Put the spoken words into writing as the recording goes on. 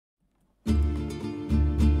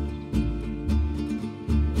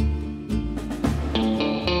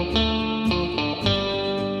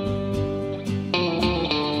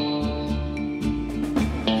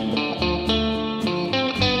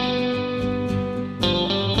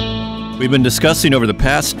We've been discussing over the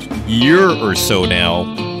past year or so now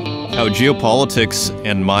how geopolitics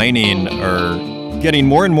and mining are getting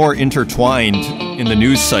more and more intertwined in the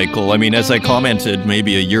news cycle. I mean, as I commented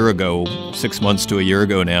maybe a year ago, 6 months to a year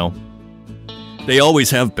ago now, they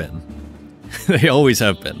always have been. They always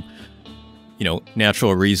have been. You know,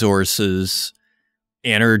 natural resources,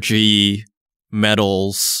 energy,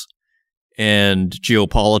 metals, and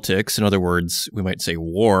geopolitics. In other words, we might say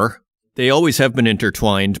war. They always have been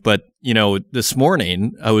intertwined, but, you know, this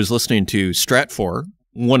morning I was listening to Stratfor,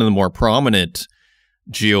 one of the more prominent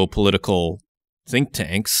geopolitical think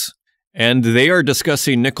tanks, and they are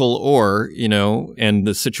discussing nickel ore, you know, and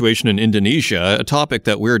the situation in Indonesia, a topic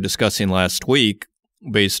that we were discussing last week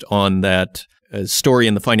based on that story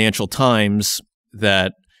in the Financial Times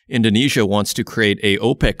that Indonesia wants to create a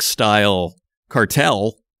OPEC-style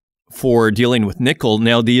cartel for dealing with nickel.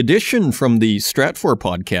 Now, the addition from the Stratfor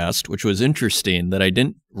podcast, which was interesting that I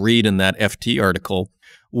didn't read in that FT article,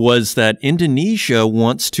 was that Indonesia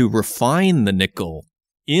wants to refine the nickel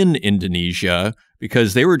in Indonesia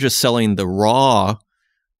because they were just selling the raw,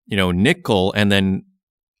 you know, nickel, and then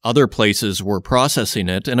other places were processing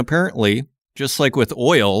it. And apparently, just like with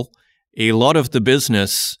oil, a lot of the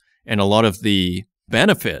business and a lot of the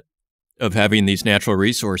benefit of having these natural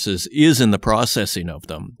resources is in the processing of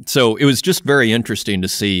them. So it was just very interesting to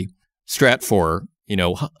see Stratfor, you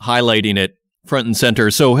know, highlighting it front and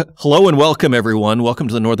center. So hello and welcome, everyone. Welcome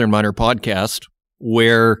to the Northern Miner Podcast,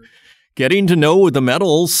 where getting to know the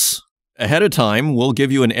metals ahead of time will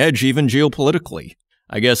give you an edge even geopolitically,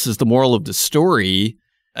 I guess is the moral of the story.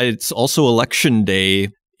 It's also election day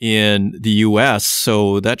in the U.S.,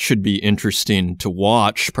 so that should be interesting to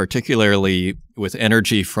watch, particularly with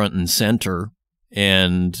energy front and center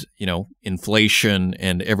and, you know, inflation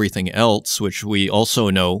and everything else, which we also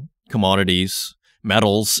know commodities,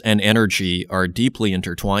 metals, and energy are deeply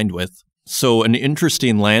intertwined with. So an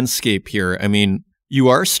interesting landscape here. I mean, you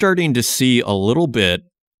are starting to see a little bit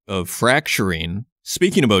of fracturing.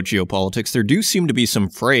 Speaking about geopolitics, there do seem to be some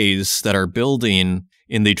frays that are building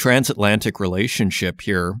in the transatlantic relationship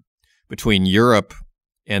here between Europe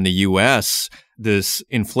and the U.S. This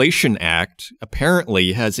Inflation Act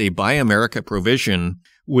apparently has a Buy America provision,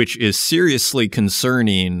 which is seriously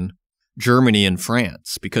concerning Germany and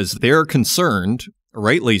France, because they're concerned,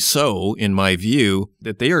 rightly so, in my view,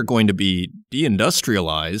 that they are going to be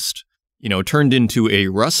deindustrialized, you know, turned into a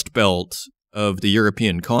rust belt of the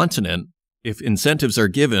European continent if incentives are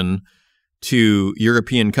given to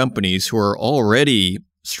European companies who are already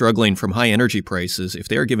struggling from high energy prices. If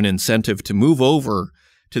they are given incentive to move over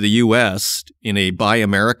to the U.S. in a Buy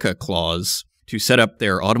America clause to set up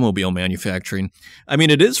their automobile manufacturing. I mean,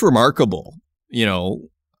 it is remarkable. You know,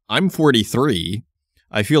 I'm 43.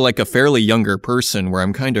 I feel like a fairly younger person where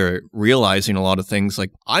I'm kind of realizing a lot of things.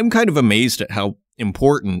 Like, I'm kind of amazed at how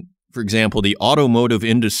important, for example, the automotive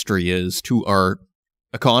industry is to our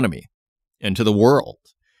economy and to the world.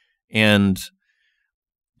 And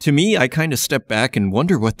to me, I kind of step back and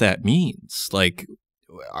wonder what that means. Like,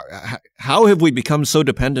 how have we become so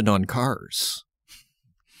dependent on cars?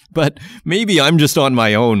 But maybe I'm just on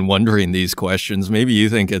my own wondering these questions. Maybe you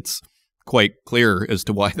think it's quite clear as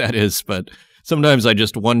to why that is, but sometimes I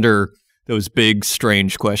just wonder those big,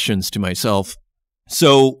 strange questions to myself.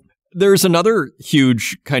 So there's another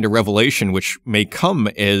huge kind of revelation, which may come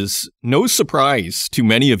as no surprise to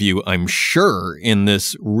many of you, I'm sure, in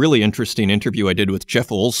this really interesting interview I did with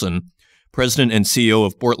Jeff Olsen, President and CEO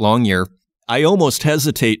of Boart Longyear. I almost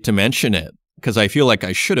hesitate to mention it because I feel like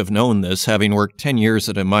I should have known this, having worked 10 years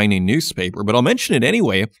at a mining newspaper, but I'll mention it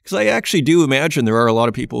anyway because I actually do imagine there are a lot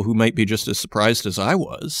of people who might be just as surprised as I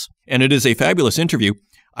was. And it is a fabulous interview.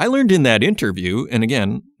 I learned in that interview, and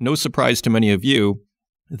again, no surprise to many of you,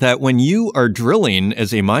 that when you are drilling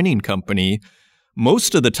as a mining company,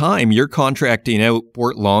 most of the time you're contracting out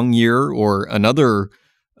Boart Longyear or another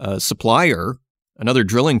supplier, another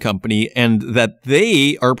drilling company, and that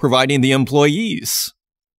they are providing the employees.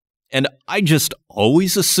 And I just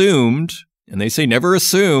always assumed, and they say never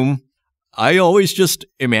assume, I always just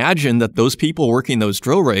imagined that those people working those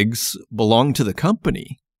drill rigs belong to the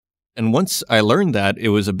company. And once I learned that, it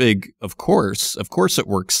was a big, of course it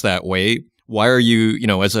works that way. Why are you, you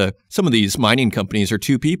know, some of these mining companies are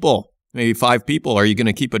 2 people, maybe 5 people. Are you going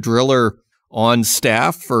to keep a driller on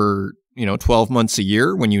staff for, you know, 12 months a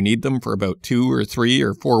year when you need them for about 2 or 3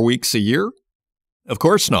 or 4 weeks a year? Of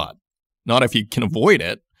course not. Not if you can avoid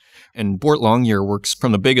it. And Boart Longyear works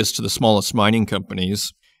from the biggest to the smallest mining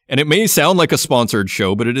companies. And it may sound like a sponsored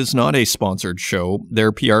show, but it is not a sponsored show.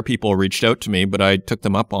 Their PR people reached out to me, but I took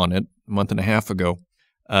them up on it a month and a half ago.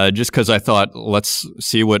 just because I thought, let's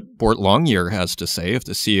see what Boart Longyear has to say. If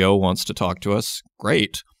the CEO wants to talk to us,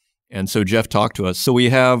 great. And so Jeff talked to us. So we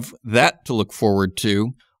have that to look forward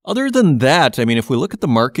to. Other than that, I mean, if we look at the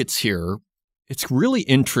markets here, it's really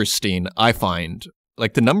interesting, I find.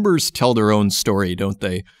 Like the numbers tell their own story, don't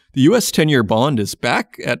they? The U.S. 10-year bond is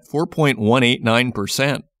back at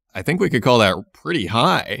 4.189%. I think we could call that pretty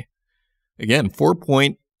high. Again,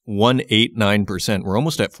 4.189%. We're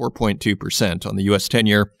almost at 4.2% on the U.S.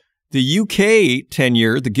 10-year. The U.K.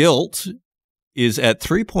 10-year, the gilt, is at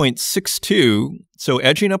 3.62, so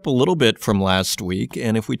edging up a little bit from last week.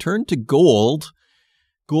 And if we turn to gold,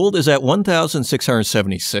 gold is at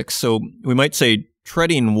 1,676, so we might say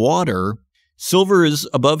treading water. Silver is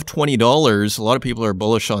above $20. A lot of people are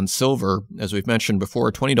bullish on silver, as we've mentioned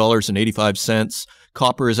before, $20.85.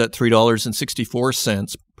 Copper is at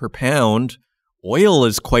 $3.64 per pound. Oil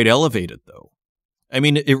is quite elevated, though. I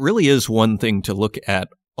mean, it really is one thing to look at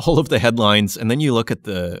all of the headlines, and then you look at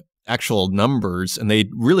the actual numbers, and they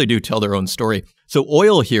really do tell their own story. So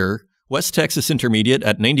oil here, West Texas Intermediate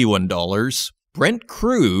at $91. Brent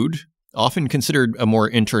crude, often considered a more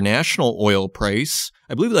international oil price.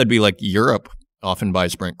 I believe that'd be like Europe often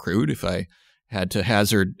buys Brent crude, if I had to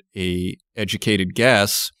hazard a educated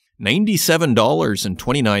guess.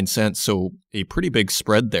 $97.29, so a pretty big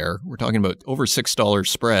spread there. We're talking about over $6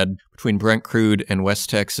 spread between Brent crude and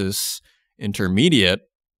West Texas Intermediate.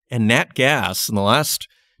 And nat gas in the last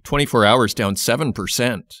 24 hours down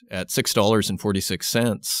 7% at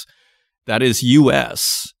 $6.46. That is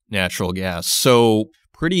U.S. natural gas. So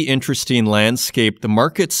pretty interesting landscape. The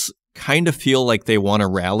markets kind of feel like they want to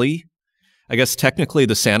rally. I guess technically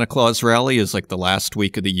the Santa Claus rally is like the last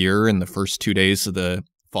week of the year and the first 2 days of the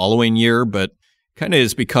following year, but kind of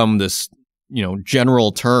has become this,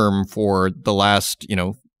 general term for the last,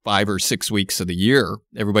 5 or 6 weeks of the year.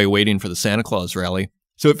 Everybody waiting for the Santa Claus rally.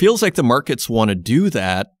 So it feels like the markets want to do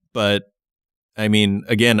that, but I mean,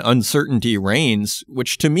 again, uncertainty reigns,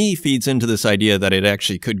 which to me feeds into this idea that it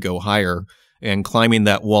actually could go higher. And climbing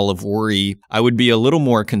that wall of worry, I would be a little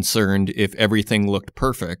more concerned if everything looked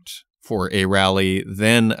perfect for a rally.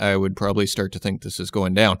 Then I would probably start to think this is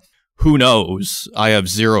going down. Who knows? I have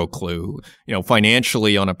zero clue.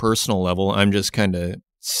 Financially on a personal level, I'm just kind of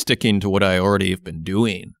sticking to what I already have been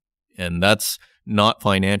doing. And that's not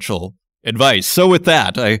financial advice. So with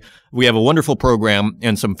that, we have a wonderful program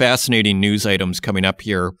and some fascinating news items coming up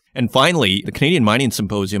here. And finally, the Canadian Mining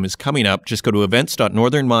Symposium is coming up. Just go to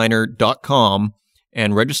events.northernminer.com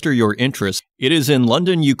and register your interest. It is in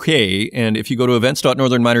London, UK. And if you go to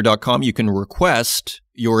events.northernminer.com, you can request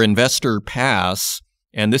your investor pass.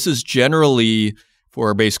 And this is generally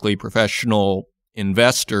for basically professional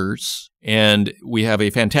investors. And we have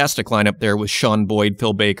a fantastic lineup there with Sean Boyd,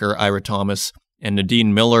 Phil Baker, Ira Thomas, and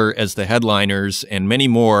Nadine Miller as the headliners, and many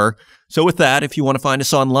more. So with that, if you want to find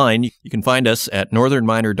us online, you can find us at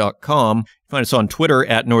northernminer.com. Find us on Twitter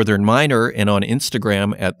at Northern Miner, and on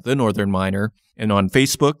Instagram at The Northern Miner, and on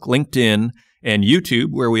Facebook, LinkedIn, and YouTube,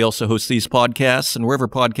 where we also host these podcasts, and wherever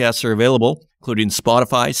podcasts are available, including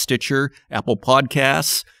Spotify, Stitcher, Apple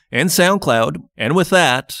Podcasts, and SoundCloud. And with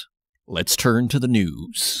that, let's turn to the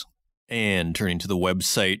news. And turning to the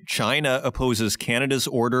website, China opposes Canada's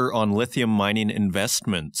order on lithium mining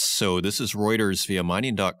investments. So this is Reuters via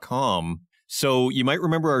mining.com. So you might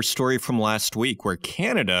remember our story from last week where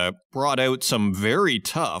Canada brought out some very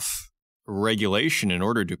tough regulation in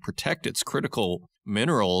order to protect its critical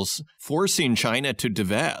minerals, forcing China to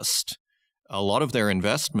divest a lot of their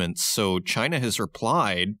investments. So China has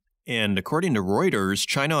replied. And according to Reuters,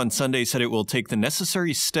 China on Sunday said it will take the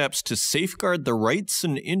necessary steps to safeguard the rights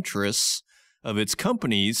and interests of its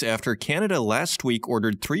companies after Canada last week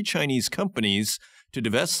ordered 3 Chinese companies to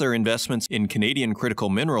divest their investments in Canadian critical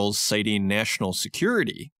minerals, citing national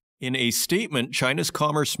security. In a statement, China's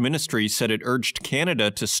Commerce Ministry said it urged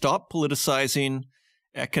Canada to stop politicizing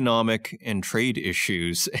economic and trade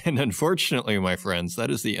issues. And unfortunately, my friends,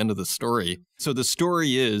 that is the end of the story. So the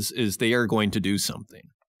story is they are going to do something.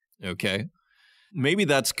 Okay. Maybe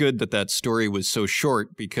that's good that that story was so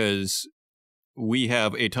short because we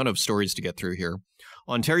have a ton of stories to get through here.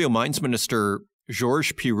 Ontario Mines Minister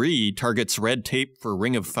Georges Pirie targets red tape for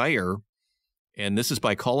Ring of Fire. And this is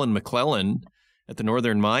by Colin McClellan at the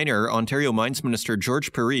Northern Miner. Ontario Mines Minister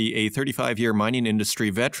Georges Pirie, a 35-year mining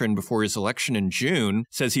industry veteran before his election in June,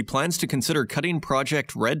 says he plans to consider cutting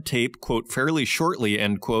project red tape, quote, fairly shortly,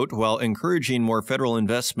 end quote, while encouraging more federal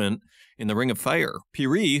investment in the Ring of Fire.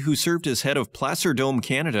 Piri, who served as head of Placer Dome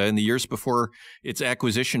Canada in the years before its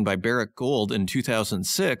acquisition by Barrick Gold in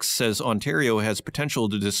 2006, says Ontario has potential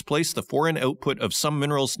to displace the foreign output of some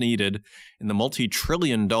minerals needed in the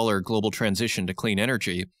multi-trillion-dollar global transition to clean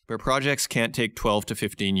energy, but projects can't take 12 to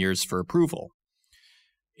 15 years for approval.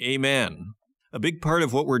 Amen. A big part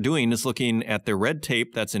of what we're doing is looking at the red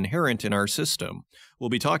tape that's inherent in our system.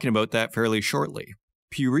 We'll be talking about that fairly shortly.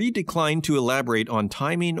 Piri declined to elaborate on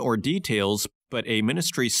timing or details, but a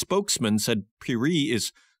ministry spokesman said Piri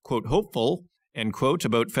is, quote, hopeful, end quote,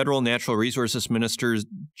 about Federal Natural Resources Minister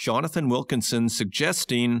Jonathan Wilkinson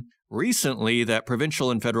suggesting recently that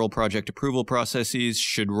provincial and federal project approval processes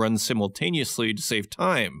should run simultaneously to save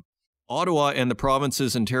time. Ottawa and the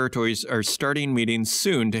provinces and territories are starting meetings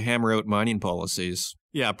soon to hammer out mining policies.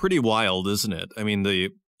 Yeah, pretty wild, isn't it? I mean, the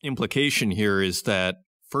implication here is that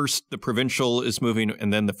first the provincial is moving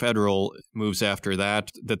and then the federal moves after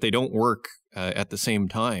that, that they don't work at the same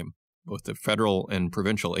time, both the federal and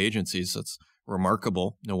provincial agencies. That's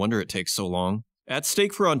remarkable. No wonder it takes so long. At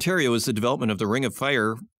stake for Ontario is the development of the Ring of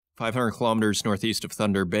Fire, 500 kilometers northeast of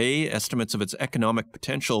Thunder Bay. Estimates of its economic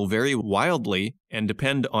potential vary wildly and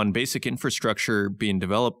depend on basic infrastructure being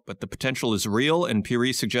developed, but the potential is real, and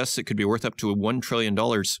Piri suggests it could be worth up to $1 trillion.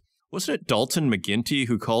 Wasn't it Dalton McGuinty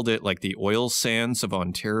who called it like the oil sands of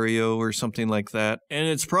Ontario or something like that? And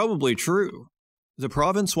it's probably true. The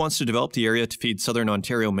province wants to develop the area to feed southern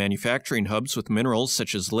Ontario manufacturing hubs with minerals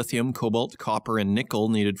such as lithium, cobalt, copper, and nickel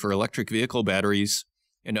needed for electric vehicle batteries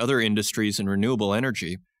and other industries and renewable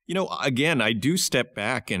energy. You know, again, I do step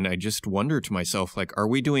back and I just wonder to myself, like, are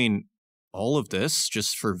we doing all of this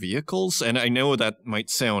just for vehicles? And I know that might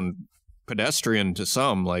sound pedestrian to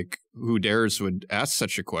some, like who dares would ask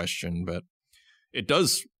such a question, but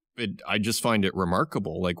I just find it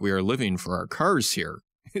remarkable. Like, we are living for our cars here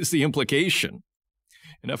is the implication.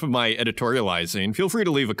 Enough of my editorializing. Feel free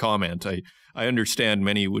to leave a comment. I understand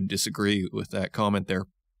many would disagree with that comment there.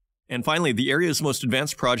 And finally, the area's most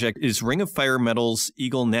advanced project is Ring of Fire Metals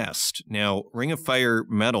Eagle Nest. Now, Ring of Fire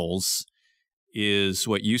Metals is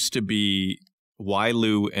what used to be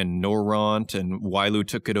Wyloo and Noront, and Wyloo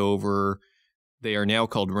took it over. They are now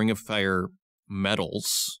called Ring of Fire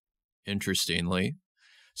Metals, interestingly.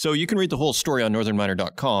 So you can read the whole story on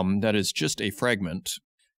northernminer.com. That is just a fragment.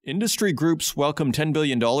 Industry groups welcome $10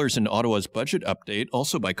 billion in Ottawa's budget update,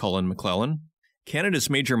 also by Colin McClellan. Canada's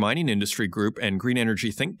major mining industry group and green energy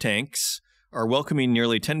think tanks are welcoming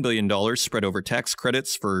nearly $10 billion spread over tax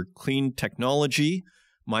credits for clean technology,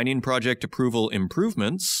 mining project approval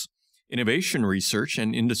improvements, innovation research,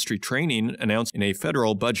 and industry training announced in a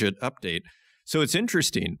federal budget update. So it's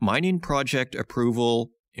interesting, mining project approval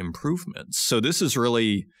improvements. So this is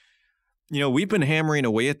really, we've been hammering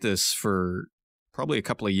away at this for probably a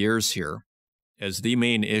couple of years here as the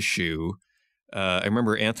main issue. I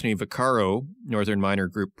remember Anthony Vaccaro, Northern Miner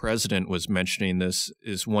Group president, was mentioning this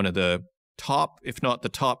is one of the top, if not the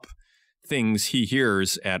top, things he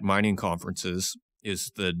hears at mining conferences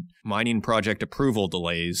is the mining project approval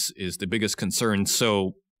delays is the biggest concern.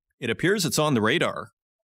 So it appears it's on the radar.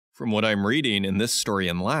 From what I'm reading in this story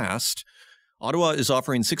and last, Ottawa is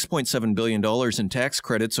offering $6.7 billion in tax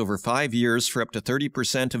credits over 5 years for up to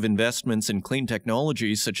 30% of investments in clean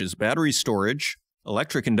technologies such as battery storage,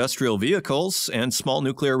 electric industrial vehicles, and small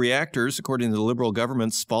nuclear reactors, according to the Liberal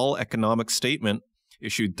government's fall economic statement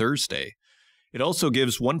issued Thursday. It also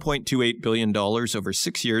gives $1.28 billion over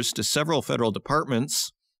 6 years to several federal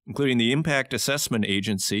departments, including the Impact Assessment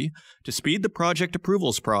Agency, to speed the project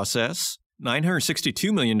approvals process,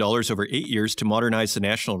 $962 million over 8 years to modernize the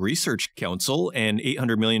National Research Council, and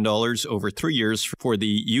 $800 million over 3 years for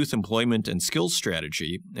the Youth Employment and Skills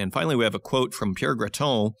Strategy. And finally, we have a quote from Pierre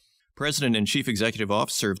Graton, President and Chief Executive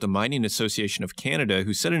Officer of the Mining Association of Canada,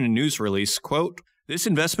 who said in a news release, quote, "This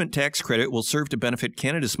investment tax credit will serve to benefit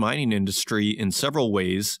Canada's mining industry in several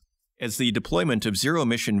ways, as the deployment of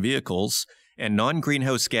zero-emission vehicles and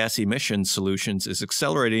non-greenhouse gas emission solutions is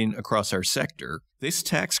accelerating across our sector. This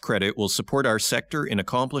tax credit will support our sector in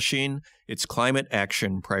accomplishing its climate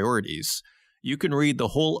action priorities." You can read the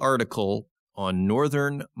whole article on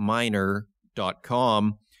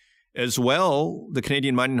northernminer.com. As well, the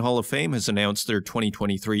Canadian Mining Hall of Fame has announced their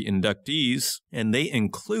 2023 inductees, and they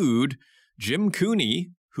include Jim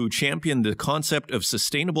Cooney, who championed the concept of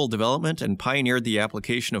sustainable development and pioneered the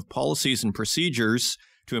application of policies and procedures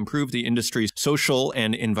to improve the industry's social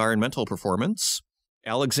and environmental performance.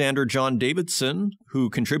 Alexander John Davidson, who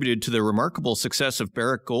contributed to the remarkable success of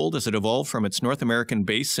Barrick Gold as it evolved from its North American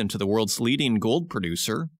base into the world's leading gold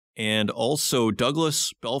producer. And also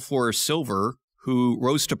Douglas Balfour Silver, who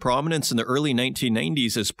rose to prominence in the early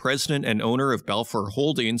 1990s as president and owner of Balfour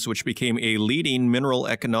Holdings, which became a leading mineral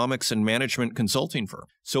economics and management consulting firm.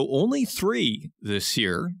 So only 3 this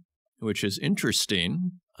year, which is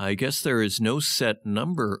interesting. I guess there is no set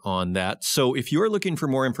number on that. So if you're looking for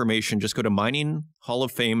more information, just go to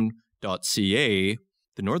mininghalloffame.ca.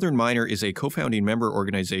 The Northern Miner is a co-founding member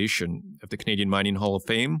organization of the Canadian Mining Hall of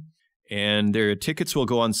Fame, and their tickets will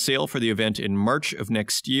go on sale for the event in March of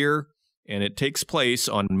next year, and it takes place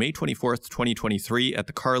on May 24th, 2023 at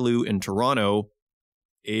the Carlew in Toronto,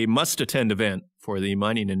 a must-attend event for the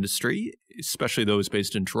mining industry, especially those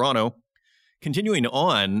based in Toronto. Continuing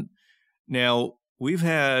on, now, we've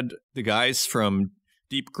had the guys from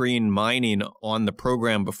Deep Green Mining on the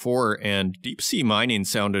program before, and deep sea mining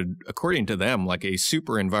sounded, according to them, like a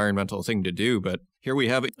super environmental thing to do. But here we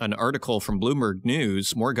have an article from Bloomberg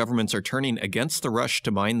News. More governments are turning against the rush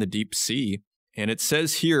to mine the deep sea. And it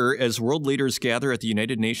says here, as world leaders gather at the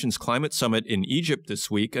United Nations Climate Summit in Egypt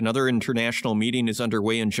this week, another international meeting is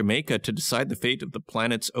underway in Jamaica to decide the fate of the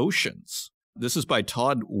planet's oceans. This is by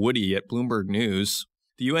Todd Woody at Bloomberg News.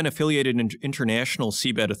 The UN-affiliated International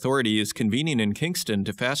Seabed Authority is convening in Kingston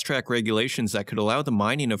to fast-track regulations that could allow the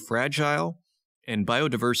mining of fragile and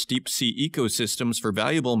biodiverse deep-sea ecosystems for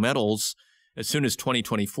valuable metals as soon as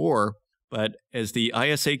 2024. But as the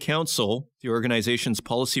ISA Council, the organization's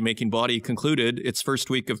policymaking body, concluded its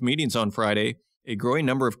first week of meetings on Friday, a growing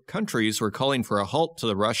number of countries were calling for a halt to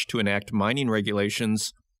the rush to enact mining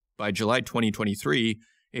regulations by July 2023,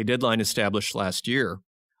 a deadline established last year.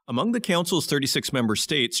 Among the Council's 36 member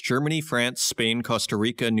states, Germany, France, Spain, Costa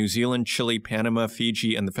Rica, New Zealand, Chile, Panama,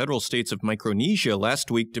 Fiji, and the federal states of Micronesia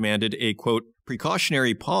last week demanded a, quote,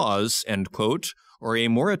 precautionary pause, end quote, or a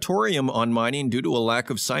moratorium on mining due to a lack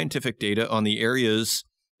of scientific data on the areas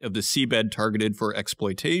of the seabed targeted for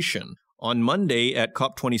exploitation. On Monday at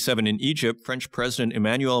COP27 in Egypt, French President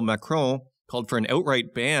Emmanuel Macron called for an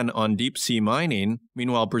outright ban on deep-sea mining.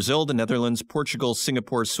 Meanwhile, Brazil, the Netherlands, Portugal,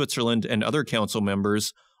 Singapore, Switzerland, and other council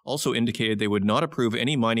members also indicated they would not approve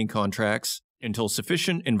any mining contracts until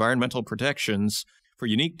sufficient environmental protections for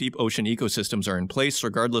unique deep ocean ecosystems are in place,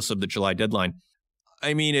 regardless of the July deadline.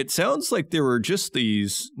 I mean, it sounds like there were just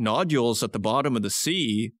these nodules at the bottom of the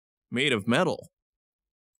sea made of metal.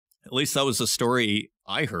 At least that was the story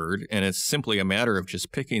I heard, and it's simply a matter of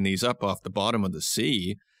just picking these up off the bottom of the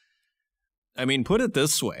sea. I mean, put it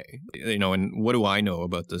this way, and what do I know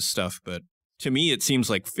about this stuff, but to me, it seems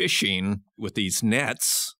like fishing with these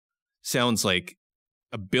nets sounds like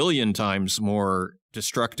 1 billion times more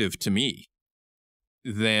destructive to me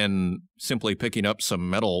than simply picking up some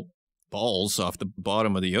metal balls off the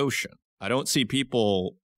bottom of the ocean. I don't see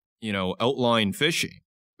people, outline fishing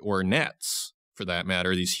or nets, for that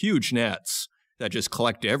matter, these huge nets that just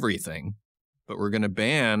collect everything. But we're going to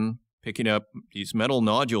ban picking up these metal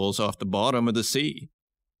nodules off the bottom of the sea.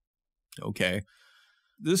 Okay.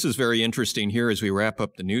 This is very interesting here as we wrap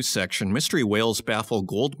up the news section. Mystery whales baffle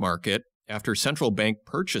gold market after central bank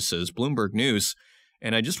purchases, Bloomberg News.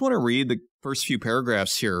 And I just want to read the first few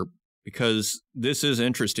paragraphs here because this is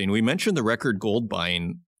interesting. We mentioned the record gold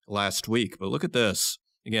buying last week, but look at this.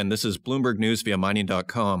 Again, this is Bloomberg News via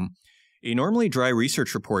mining.com. A normally dry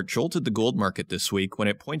research report jolted the gold market this week when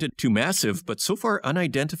it pointed to massive but so far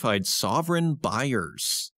unidentified sovereign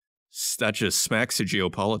buyers. That just smacks of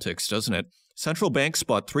geopolitics, doesn't it? Central banks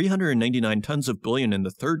bought 399 tons of bullion in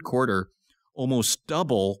the third quarter, almost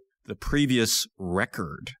double the previous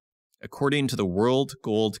record, according to the World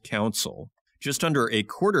Gold Council. Just under a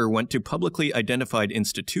quarter went to publicly identified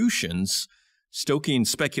institutions, stoking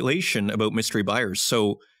speculation about mystery buyers.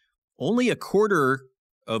 So only a quarter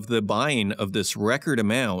of the buying of this record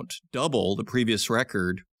amount, double the previous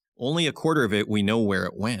record, only a quarter of it we know where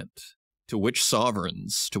it went, to which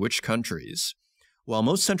sovereigns, to which countries. While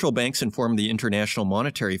most central banks inform the International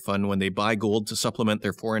Monetary Fund when they buy gold to supplement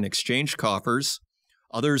their foreign exchange coffers,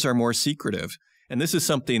 others are more secretive. And this is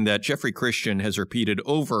something that Jeffrey Christian has repeated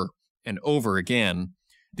over and over again,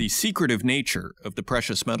 the secretive nature of the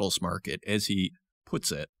precious metals market, as he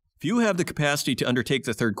puts it. Few have the capacity to undertake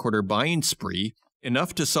the third quarter buying spree,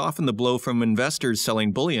 enough to soften the blow from investors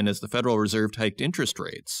selling bullion as the Federal Reserve hiked interest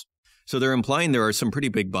rates. So they're implying there are some pretty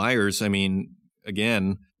big buyers. I mean,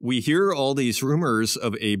 again, we hear all these rumors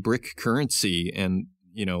of a brick currency and,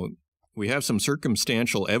 we have some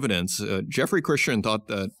circumstantial evidence. Jeffrey Christian thought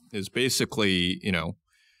that is basically,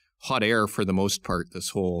 hot air for the most part, this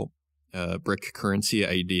whole brick currency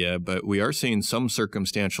idea. But we are seeing some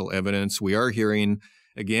circumstantial evidence. We are hearing,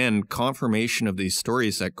 again, confirmation of these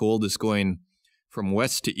stories that gold is going from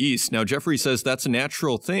west to east. Now, Jeffrey says that's a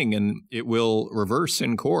natural thing and it will reverse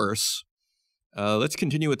in course. Let's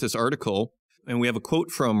continue with this article. And we have a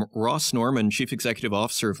quote from Ross Norman, Chief Executive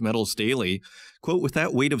Officer of Metals Daily. Quote, with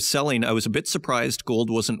that weight of selling, I was a bit surprised gold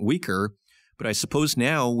wasn't weaker, but I suppose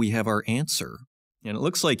now we have our answer. And it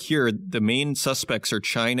looks like here the main suspects are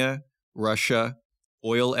China, Russia,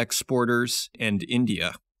 oil exporters, and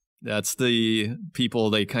India. That's the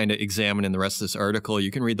people they kind of examine in the rest of this article.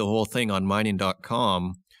 You can read the whole thing on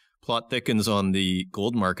mining.com. Plot thickens on the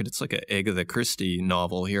gold market. It's like an Agatha Christie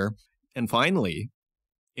novel here. And finally,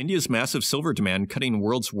 India's massive silver demand cutting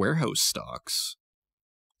world's warehouse stocks.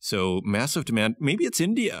 So massive demand. Maybe it's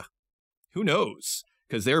India. Who knows?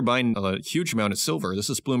 Because they're buying a huge amount of silver. This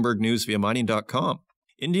is Bloomberg News via mining.com.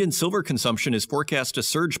 Indian silver consumption is forecast to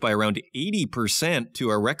surge by around 80%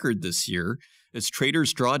 to a record this year as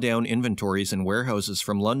traders draw down inventories in warehouses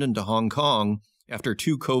from London to Hong Kong after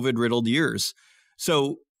 2 COVID-riddled years.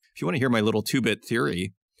 So if you want to hear my little 2-bit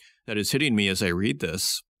theory that is hitting me as I read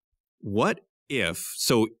this, what if,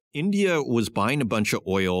 so India was buying a bunch of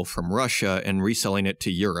oil from Russia and reselling it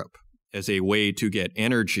to Europe as a way to get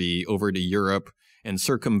energy over to Europe and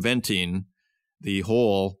circumventing the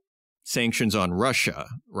whole sanctions on Russia,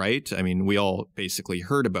 right? I mean, we all basically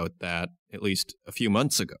heard about that at least a few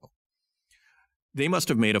months ago. They must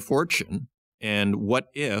have made a fortune. And what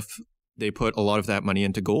if they put a lot of that money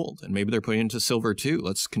into gold? And maybe they're putting into silver too.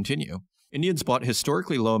 Let's continue. Indians bought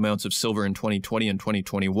historically low amounts of silver in 2020 and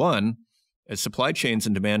 2021 as supply chains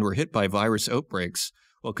and demand were hit by virus outbreaks,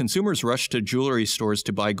 while consumers rushed to jewelry stores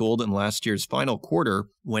to buy gold in last year's final quarter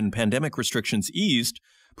when pandemic restrictions eased,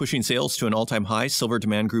 pushing sales to an all-time high. Silver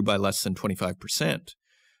demand grew by less than 25%.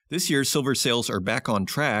 This year, silver sales are back on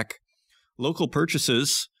track. Local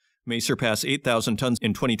purchases may surpass 8,000 tons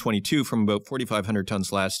in 2022 from about 4,500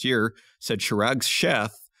 tons last year, said Chirag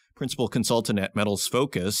Sheth, principal consultant at Metals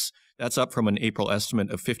Focus. That's up from an April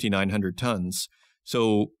estimate of 5,900 tons.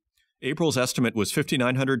 So April's estimate was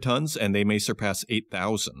 5,900 tons, and they may surpass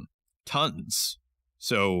 8,000 tons.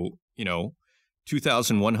 So,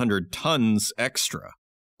 2,100 tons extra.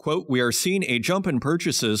 Quote, we are seeing a jump in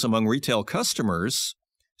purchases among retail customers,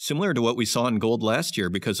 similar to what we saw in gold last year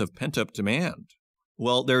because of pent-up demand.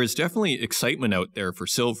 Well, there is definitely excitement out there for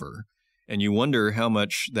silver, and you wonder how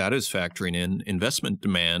much that is factoring in investment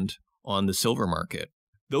demand on the silver market.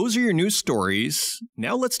 Those are your news stories.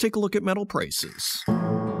 Now let's take a look at metal prices.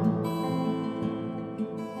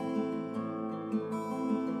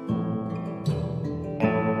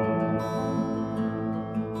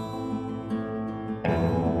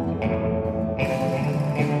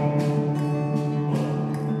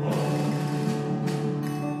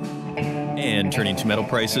 And turning to metal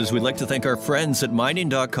prices, we'd like to thank our friends at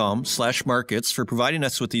mining.com/markets for providing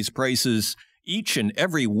us with these prices each and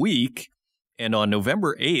every week. And on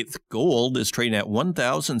November 8th, gold is trading at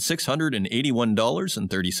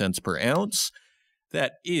 $1,681.30 per ounce.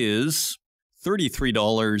 That is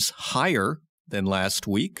 $33 higher than last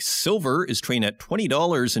week. Silver is trading at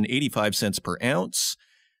 $20.85 per ounce.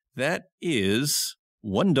 That is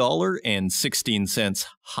 $1.16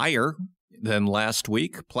 higher than last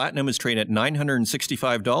week. Platinum is trading at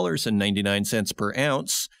 $965.99 per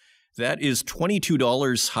ounce. That is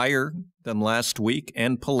 $22 higher than last week.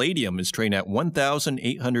 And palladium is trading at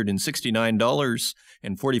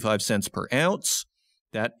 $1,869.45 per ounce.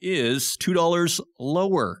 That is $2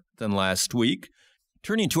 lower than last week.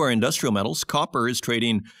 Turning to our industrial metals, copper is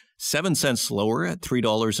trading 7 cents lower at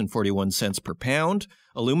 $3.41 per pound.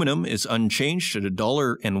 Aluminum is unchanged at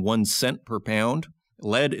 $1.01 per pound.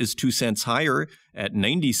 Lead is 2 cents higher at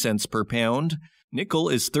 90 cents per pound. Nickel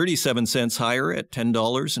is 37 cents higher at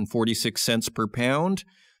 $10.46 per pound.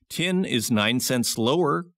 Tin is 9 cents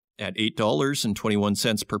lower at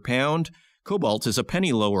 $8.21 per pound. Cobalt is a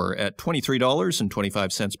penny lower at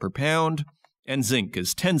 $23.25 per pound. And zinc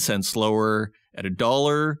is 10 cents lower at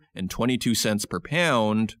 $1.22 per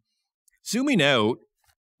pound. Zooming out,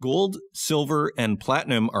 gold, silver, and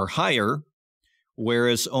platinum are higher,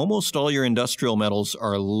 whereas almost all your industrial metals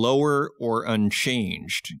are lower or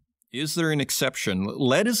unchanged. Is there an exception?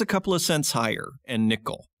 Lead is a couple of cents higher, and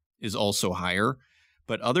nickel is also higher.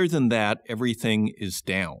 But other than that, everything is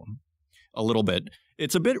down a little bit.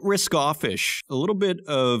 It's a bit risk-offish, a little bit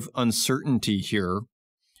of uncertainty here.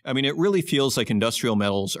 I mean, it really feels like industrial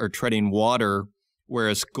metals are treading water,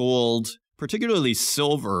 whereas gold, particularly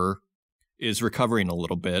silver, is recovering a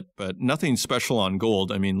little bit, but nothing special on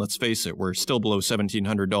gold. I mean, let's face it, we're still below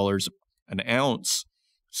 $1,700 an ounce.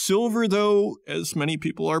 Silver, though, as many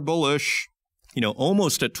people are bullish,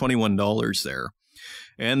 almost at $21 there.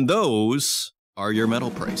 And those are your metal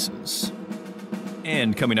prices.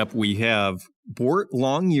 And coming up, we have Boart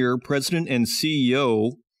Longyear, President and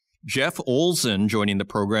CEO, Jeff Olsen, joining the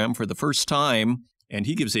program for the first time. and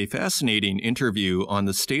he gives a fascinating interview on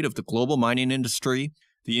the state of the global mining industry,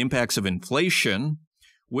 the impacts of inflation,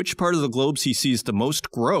 which part of the globe he sees the most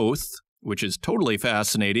growth, which is totally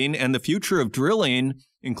fascinating, and the future of drilling,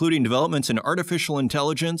 including developments in artificial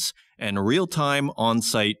intelligence and real-time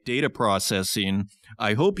on-site data processing.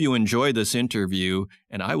 I hope you enjoy this interview,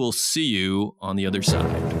 and I will see you on the other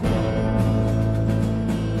side.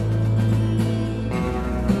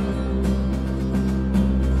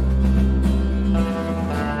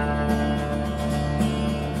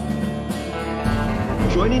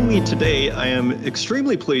 Joining me today, I am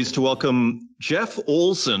extremely pleased to welcome Jeff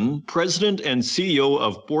Olsen, President and CEO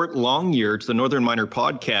of Boart Longyear, to the Northern Miner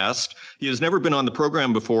Podcast. He has never been on the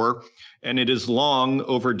program before, and it is long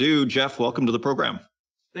overdue. Jeff, welcome to the program.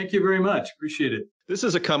 Thank you very much. Appreciate it. This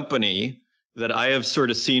is a company that I have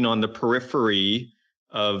sort of seen on the periphery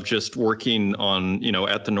of just working on,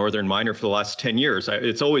 at the Northern Miner for the last 10 years.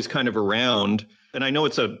 It's always kind of around, and I know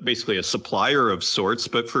it's basically a supplier of sorts,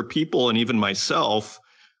 but for people and even myself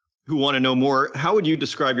who want to know more, how would you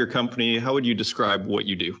describe your company? How would you describe what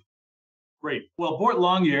you do? Great. Well, Boart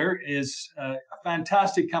Longyear is a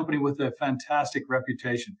fantastic company with a fantastic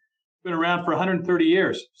reputation. Been around for 130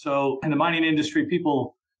 years. So in the mining industry,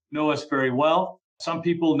 people know us very well. Some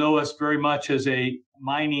people know us very much as a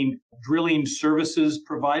mining drilling services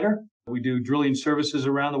provider. We do drilling services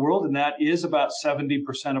around the world, and that is about 70%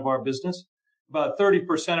 of our business. About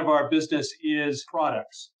 30% of our business is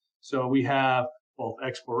products. So we have both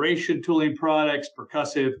exploration tooling products,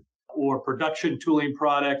 percussive or production tooling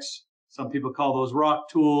products. Some people call those rock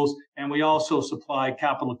tools. And we also supply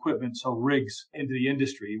capital equipment, so rigs, into the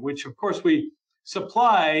industry, which of course we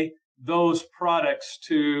supply those products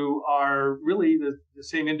to our really the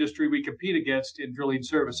same industry we compete against in drilling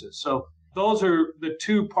services. So those are the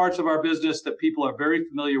two parts of our business that people are very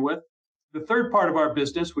familiar with. The third part of our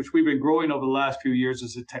business, which we've been growing over the last few years,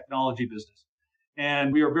 is a technology business.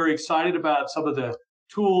 And we are very excited about some of the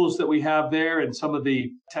tools that we have there and some of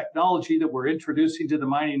the technology that we're introducing to the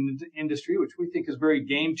mining industry, which we think is very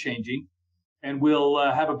game-changing and will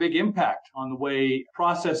have a big impact on the way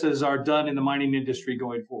processes are done in the mining industry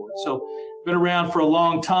going forward. So, been around for a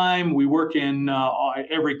long time. We work in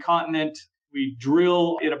every continent. We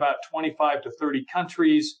drill in about 25 to 30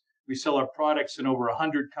 countries. We sell our products in over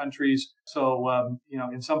 100 countries. So,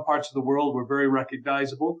 in some parts of the world, we're very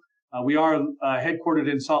recognizable. We are headquartered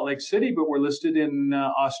in Salt Lake City, but we're listed in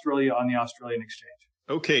Australia on the Australian Exchange.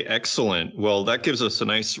 Okay, excellent. Well, that gives us a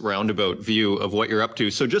nice roundabout view of what you're up to.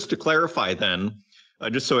 So just to clarify then,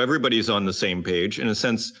 just so everybody's on the same page, in a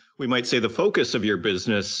sense, we might say the focus of your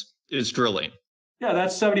business is drilling. Yeah,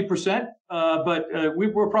 that's 70%. But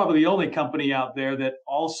we're probably the only company out there that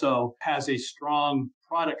also has a strong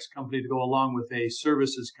products company to go along with a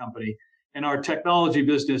services company. And our technology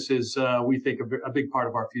business is, we think, a big part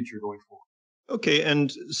of our future going forward. Okay.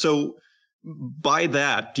 And so by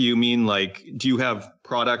that, do you mean do you have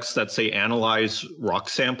products that say analyze rock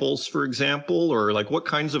samples, for example, or what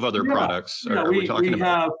kinds of other products are we talking about? We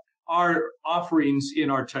have our offerings in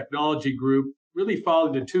our technology group really fall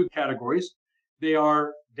into two categories. They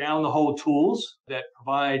are down the hole tools that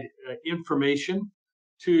provide information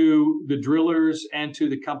to the drillers and to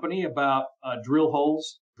the company about drill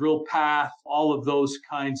holes, drill path, all of those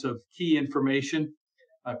kinds of key information,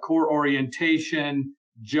 core orientation,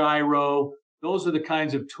 gyro. Those are the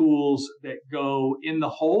kinds of tools that go in the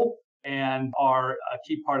hole and are a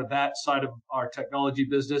key part of that side of our technology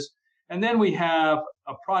business. And then we have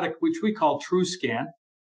a product which we call TrueScan,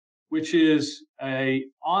 which is a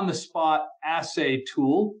on-the-spot assay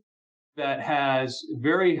tool that has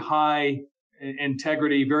very high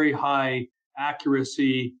integrity, very high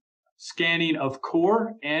accuracy scanning of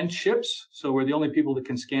core and chips. So we're the only people that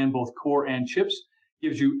can scan both core and chips.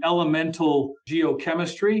 Gives you elemental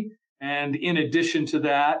geochemistry. And in addition to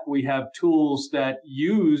that, we have tools that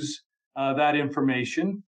use that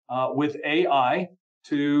information with AI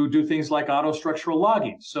to do things like autostructural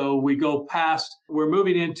logging. So we're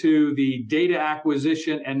moving into the data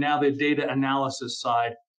acquisition and now the data analysis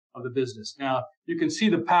side of the business. Now, you can see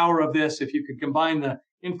the power of this if you can combine the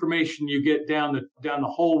information you get down the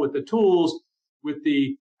hole with the tools, with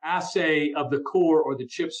the assay of the core or the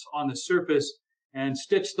chips on the surface, and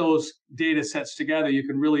stitch those data sets together. You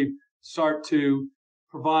can really start to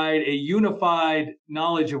provide a unified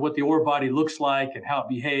knowledge of what the ore body looks like and how it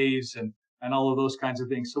behaves and all of those kinds of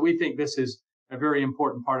things. So we think this is a very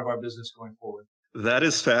important part of our business going forward. That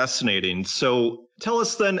is fascinating. So tell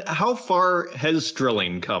us then, how far has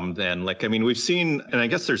drilling come then? We've seen, and I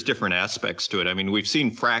guess there's different aspects to it. We've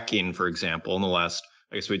seen fracking, for example, in the last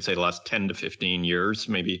I guess we'd say the last 10 to 15 years,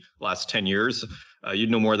 maybe last 10 years.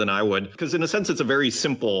 You'd know more than I would, because in a sense, it's a very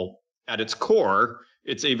simple, at its core,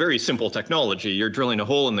 it's a very simple technology. You're drilling a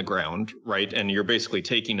hole in the ground, right? And you're basically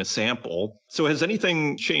taking a sample. So has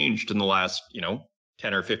anything changed in the last,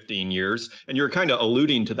 10 or 15 years? And you're kind of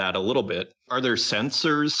alluding to that a little bit. Are there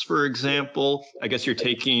sensors, for example? I guess you're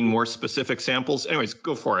taking more specific samples. Anyways,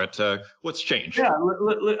 go for it. What's changed? Yeah,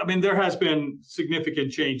 I mean, there has been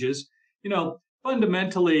significant changes.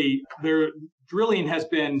 Fundamentally, drilling has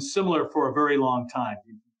been similar for a very long time.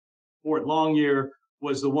 Boart Longyear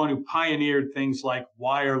was the one who pioneered things like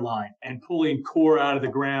wireline and pulling core out of the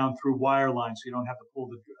ground through wireline so you don't have to pull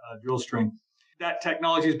the drill string. That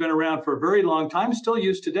technology has been around for a very long time, still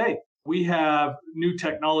used today. We have new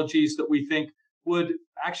technologies that we think would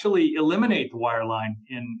actually eliminate the wireline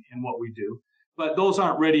in what we do, but those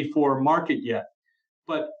aren't ready for market yet.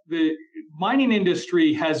 But the mining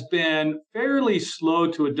industry has been fairly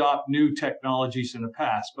slow to adopt new technologies in the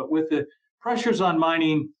past. But with the pressures on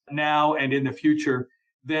mining now and in the future,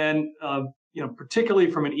 then, particularly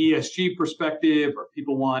from an ESG perspective, or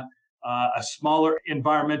people want a smaller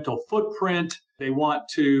environmental footprint, they want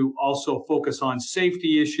to also focus on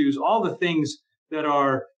safety issues, all the things that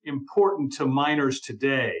are important to miners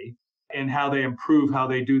today and how they improve how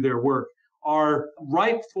they do their work are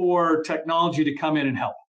ripe for technology to come in and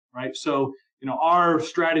help, right? So, our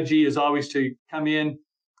strategy is always to come in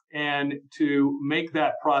and to make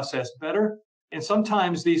that process better. And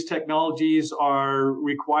sometimes these technologies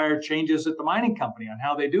require changes at the mining company on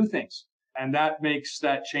how they do things. And that makes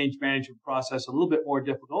that change management process a little bit more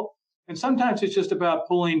difficult. And sometimes it's just about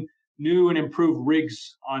pulling new and improved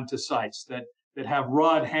rigs onto sites that have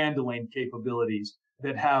rod handling capabilities,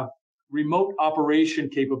 that have remote operation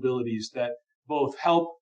capabilities that both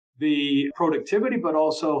help the productivity, but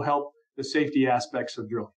also help the safety aspects of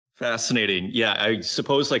drilling. Fascinating. Yeah, I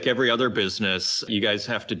suppose like every other business, you guys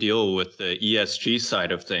have to deal with the ESG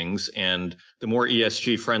side of things. And the more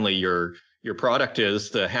ESG friendly your product is,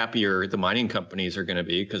 the happier the mining companies are going to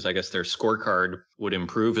be, because I guess their scorecard would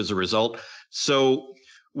improve as a result. So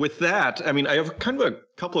with that, I mean, I have kind of a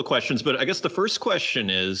couple of questions, but I guess the first question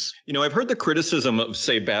is, I've heard the criticism of,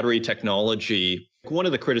 say, battery technology. One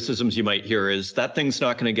of the criticisms you might hear is that thing's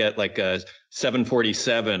not going to get like a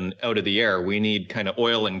 747 out of the air. We need kind of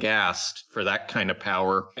oil and gas for that kind of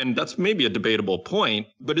power. And that's maybe a debatable point,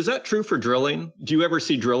 but is that true for drilling? Do you ever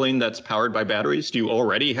see drilling that's powered by batteries? Do you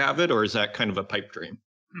already have it, or is that kind of a pipe dream?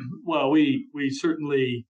 Well, we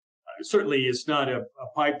certainly it's not a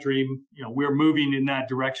pipe dream. We're moving in that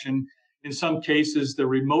direction. In some cases, the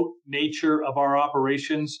remote nature of our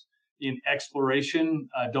operations in exploration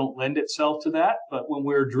don't lend itself to that. But when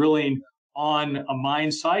we're drilling on a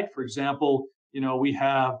mine site, for example, we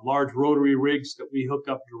have large rotary rigs that we hook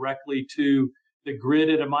up directly to the grid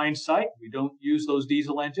at a mine site. We don't use those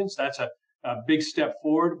diesel engines. That's a big step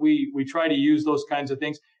forward. We try to use those kinds of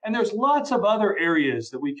things. And there's lots of other areas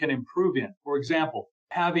that we can improve in. For example,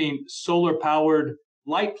 having solar powered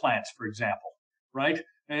light plants, for example, right?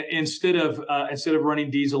 Instead of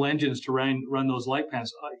running diesel engines to run those light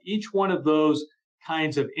plants. Each one of those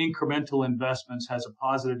kinds of incremental investments has a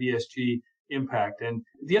positive ESG impact. And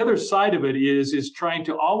the other side of it is trying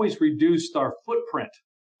to always reduce our footprint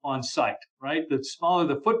on site, right? The smaller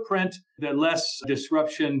the footprint, the less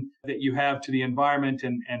disruption that you have to the environment.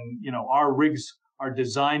 And our rigs are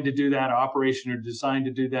designed to do that. Our operation are designed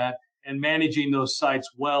to do that. And managing those sites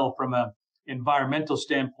well from an environmental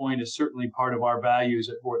standpoint is certainly part of our values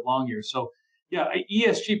at Boart Longyear. So yeah,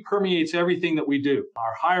 ESG permeates everything that we do.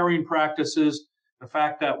 Our hiring practices, the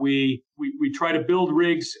fact that we try to build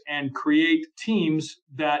rigs and create teams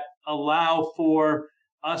that allow for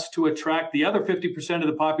us to attract the other 50% of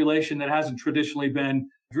the population that hasn't traditionally been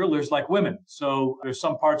drillers, like women. So there's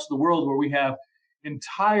some parts of the world where we have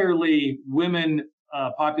entirely women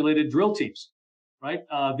populated drill teams, right?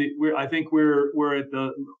 I think we're at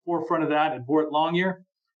the forefront of that at Boart Longyear.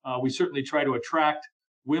 We certainly try to attract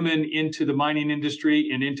women into the mining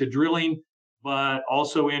industry and into drilling, but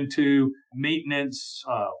also into maintenance.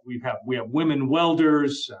 We have women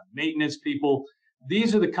welders, maintenance people.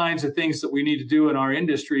 These are the kinds of things that we need to do in our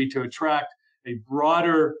industry to attract a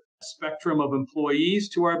broader spectrum of employees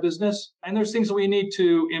to our business. And there's things that we need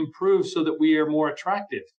to improve so that we are more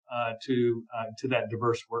attractive to that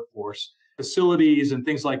diverse workforce, facilities and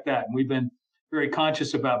things like that. And we've been very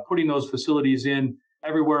conscious about putting those facilities in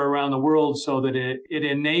everywhere around the world so that it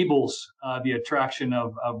enables the attraction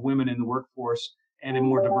of women in the workforce and a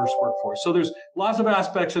more diverse workforce. So there's lots of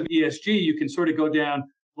aspects of ESG. You can sort of go down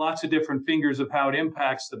lots of different fingers of how it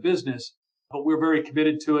impacts the business, but we're very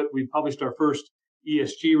committed to it. We published our first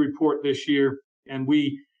ESG report this year, And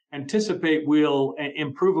we anticipate we'll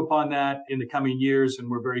improve upon that in the coming years, and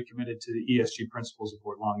we're very committed to the ESG principles of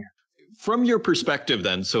Boart Longyear. From your perspective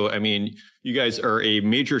then, so I mean, you guys are a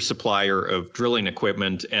major supplier of drilling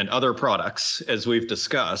equipment and other products, as we've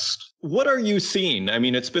discussed. What are you seeing? I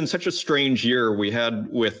mean, it's been such a strange year. We had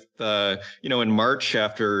with, in March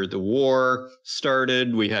after the war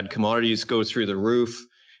started, we had commodities go through the roof.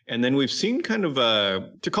 And then we've seen kind of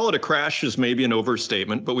to call it a crash is maybe an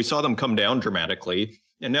overstatement, but we saw them come down dramatically.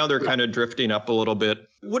 And now they're kind of drifting up a little bit.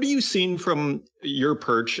 What are you seeing from your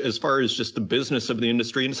perch as far as just the business of the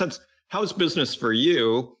industry? In a sense, how's business for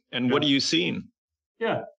you, and what are you seeing?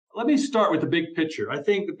 Yeah, let me start with the big picture. I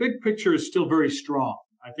think the big picture is still very strong.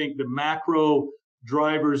 I think the macro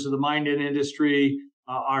drivers of the mining industry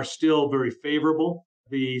are still very favorable.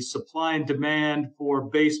 The supply and demand for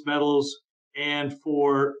base metals and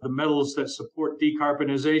for the metals that support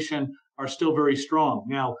decarbonization are still very strong.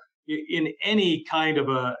 Now, in any kind of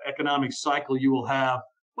a economic cycle, you will have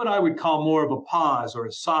what I would call more of a pause or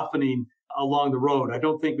a softening along the road. I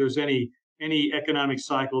don't think there's any economic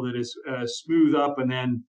cycle that is smooth up and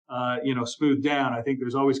then smooth down. I think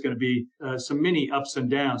there's always going to be some mini ups and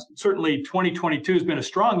downs. Certainly 2022 has been a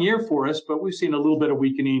strong year for us, but we've seen a little bit of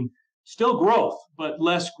weakening, still growth, but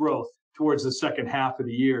less growth towards the second half of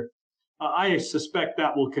the year. I suspect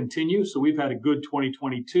that will continue. So we've had a good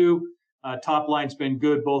 2022. Top line's been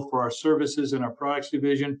good both for our services and our products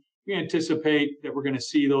division. We anticipate that we're going to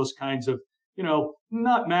see those kinds of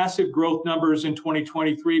not massive growth numbers in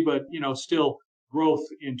 2023, but, still growth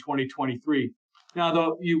in 2023. Now,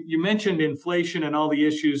 though, you mentioned inflation and all the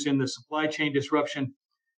issues in the supply chain disruption.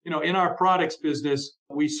 In our products business,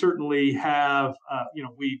 we certainly have,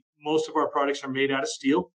 most of our products are made out of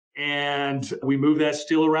steel, and we move that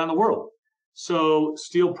steel around the world. So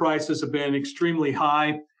steel prices have been extremely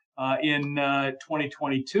high in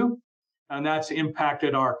 2022. And that's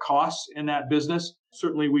impacted our costs in that business.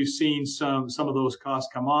 Certainly, we've seen some of those costs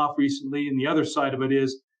come off recently. And the other side of it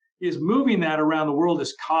is moving that around the world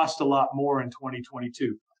has cost a lot more in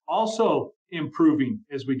 2022. Also improving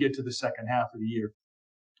as we get to the second half of the year.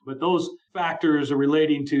 But those factors are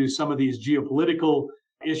relating to some of these geopolitical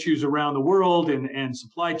issues around the world and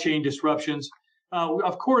supply chain disruptions.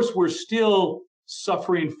 Of course, we're still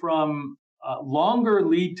suffering from longer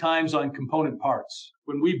lead times on component parts.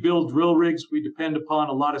 When we build drill rigs, we depend upon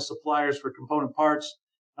a lot of suppliers for component parts.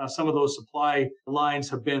 Some of those supply lines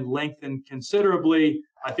have been lengthened considerably.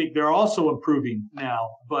 I think they're also improving now,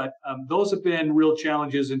 but those have been real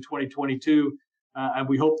challenges in 2022, and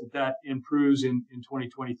we hope that improves in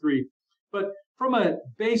 2023. But from a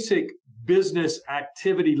basic business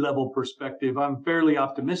activity level perspective, I'm fairly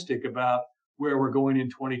optimistic about where we're going in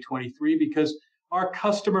 2023 because our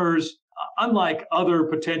customers, unlike other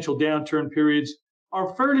potential downturn periods,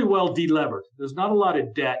 are fairly well delevered. There's not a lot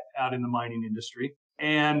of debt out in the mining industry.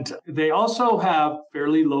 And they also have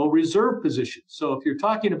fairly low reserve positions. So if you're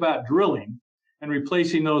talking about drilling and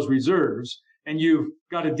replacing those reserves, and you've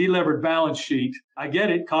got a delevered balance sheet, I get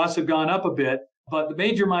it, costs have gone up a bit, but the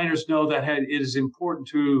major miners know that it is important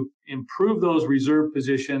to improve those reserve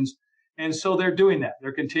positions. And so they're doing that.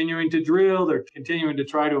 They're continuing to drill. They're continuing to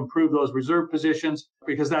try to improve those reserve positions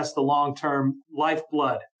because that's the long-term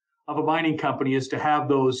lifeblood of a mining company is to have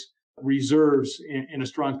those reserves in a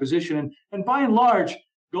strong position. And by and large,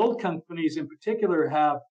 gold companies in particular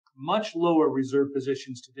have much lower reserve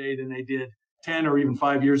positions today than they did 10 or even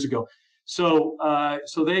 5 years ago. So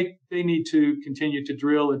they need to continue to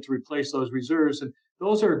drill and to replace those reserves. And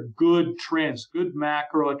those are good trends, good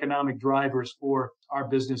macroeconomic drivers for our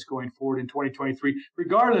business going forward in 2023,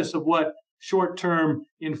 regardless of what short-term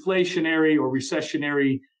inflationary or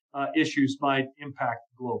recessionary issues might impact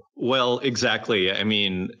the globe. Well, exactly. I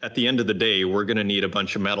mean, at the end of the day, we're going to need a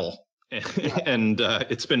bunch of metal and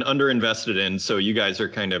it's been underinvested in. So you guys are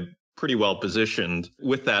kind of pretty well positioned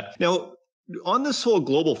with that. Now, on this whole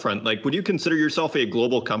global front, would you consider yourself a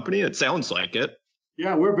global company? It sounds like it.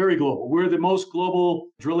 Yeah, we're very global. We're the most global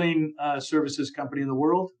drilling services company in the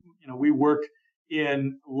world. We work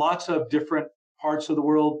in lots of different parts of the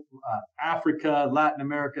world, Africa, Latin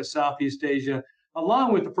America, Southeast Asia,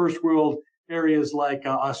 along with the first world areas like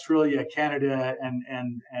Australia, Canada,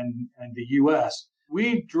 and the U.S.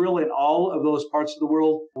 We drill in all of those parts of the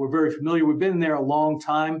world. We're very familiar. We've been there a long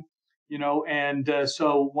time,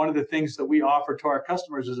 so one of the things that we offer to our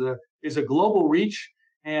customers is a global reach.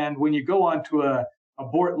 And when you go onto a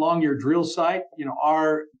Boart Longyear drill site,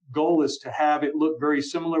 our goal is to have it look very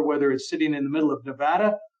similar, whether it's sitting in the middle of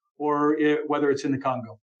Nevada or whether it's in the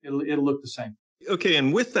Congo. It'll look the same. Okay,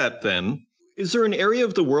 and with that then, is there an area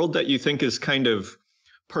of the world that you think is kind of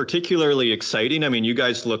particularly exciting? I mean, you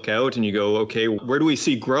guys look out and you go, okay, where do we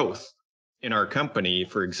see growth in our company,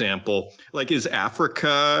 for example? Like, is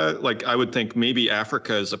Africa, like, I would think maybe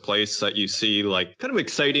Africa is a place that you see like kind of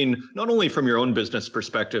exciting, not only from your own business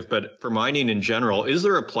perspective, but for mining in general. Is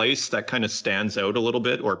there a place that kind of stands out a little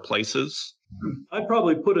bit, or places? I'd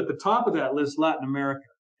probably put at the top of that list Latin America.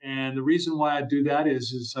 And the reason why I do that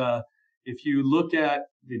is if you look at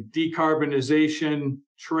the decarbonization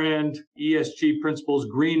trend, ESG principles,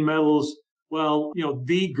 green metals, well,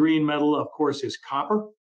 the green metal, of course, is copper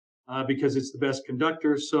because it's the best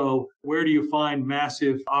conductor. So where do you find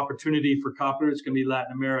massive opportunity for copper? It's going to be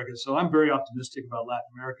Latin America. So I'm very optimistic about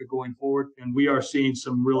Latin America going forward. And we are seeing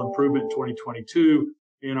some real improvement in 2022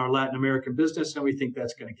 in our Latin American business, and we think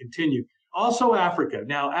that's going to continue. Also, Africa.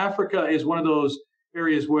 Now, Africa is one of those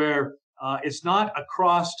areas where it's not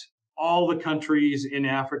across all the countries in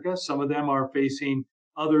Africa. Some of them are facing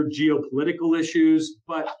other geopolitical issues,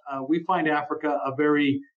 but we find Africa a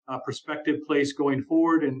very prospective place going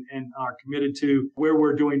forward and are committed to where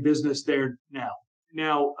we're doing business there now.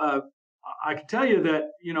 Now, I can tell you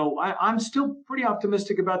that, I'm still pretty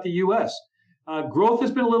optimistic about the U.S. Growth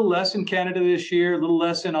has been a little less in Canada this year, a little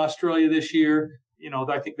less in Australia this year.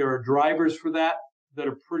 I think there are drivers for that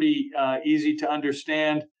are pretty easy to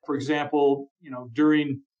understand. For example,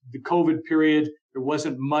 during the COVID period, there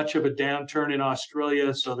wasn't much of a downturn in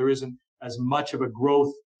Australia, so there isn't as much of a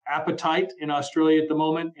growth appetite in Australia at the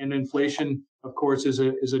moment. And inflation, of course, is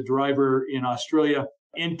a driver in Australia.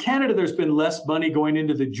 In Canada, there's been less money going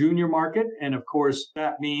into the junior market. And of course,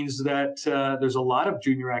 that means that there's a lot of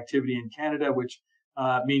junior activity in Canada, which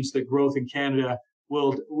means that growth in Canada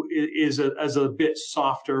is a bit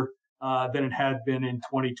softer than it had been in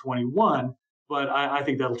 2021. But I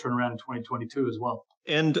think that'll turn around in 2022 as well.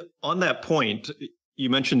 And on that point, you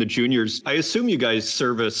mentioned the juniors. I assume you guys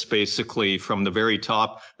service basically from the very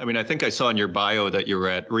top. I mean, I think I saw in your bio that you were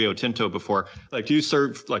at Rio Tinto before. Like, do you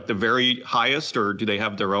serve like the very highest, or do they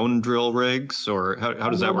have their own drill rigs, or how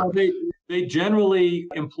does that work? They generally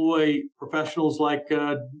employ professionals like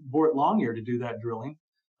Boart Longyear to do that drilling.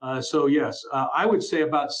 So yes, I would say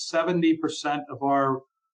about 70% of our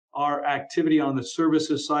activity on the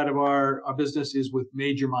services side of our business is with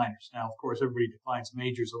major miners. Now, of course, everybody defines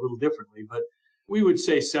majors a little differently, but we would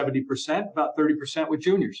say 70%, about 30% with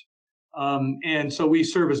juniors. And so we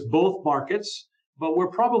service both markets, but we're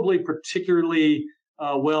probably particularly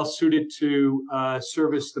well suited to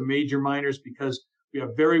service the major miners because we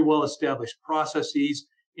have very well established processes,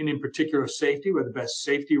 and in particular safety. We're the best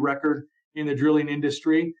safety record in the drilling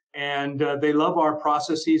industry, and they love our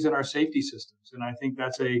processes and our safety systems. And I think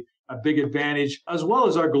that's a big advantage, as well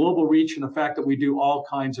as our global reach and the fact that we do all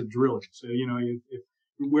kinds of drilling. So, if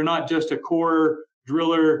we're not just a core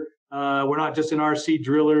driller, we're not just an RC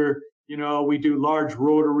driller, we do large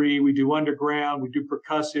rotary, we do underground, we do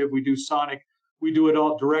percussive, we do sonic, we do it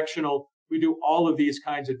all directional. We do all of these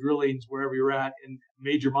kinds of drillings wherever you're at, and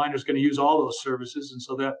major miners going to use all those services. And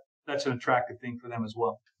so that's an attractive thing for them as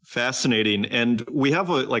well. Fascinating. And we have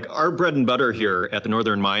our bread and butter here at the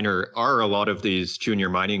Northern Miner are a lot of these junior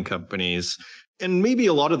mining companies. And maybe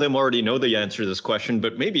a lot of them already know the answer to this question,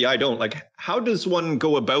 but maybe I don't. Like, how does one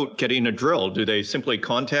go about getting a drill? Do they simply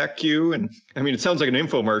contact you? And I mean, it sounds like an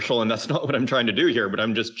infomercial, and that's not what I'm trying to do here, but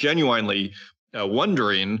I'm just genuinely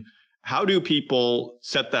wondering, how do people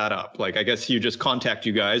set that up? Like, I guess you just contact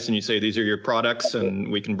you guys and you say, these are your products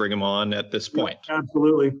and we can bring them on at this point. Yeah,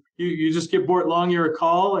 absolutely. You just give Boart Longyear a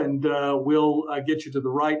call and we'll get you to the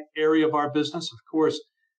right area of our business. Of course,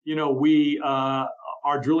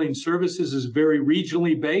 our drilling services is very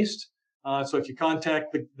regionally based. So if you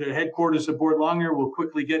contact the headquarters of Boart Longyear, we'll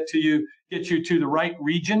quickly get you to the right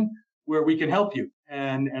region where we can help you.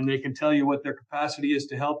 And they can tell you what their capacity is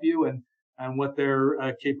to help you and what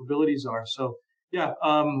their capabilities are. So yeah,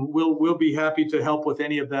 we'll be happy to help with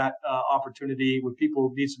any of that opportunity. When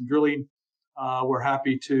people need some drilling, we're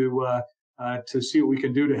happy to see what we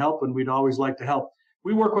can do to help, and we'd always like to help.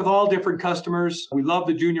 We work with all different customers. We love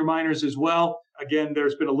the junior miners as well. Again,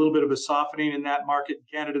 there's been a little bit of a softening in that market in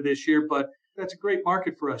Canada this year, but that's a great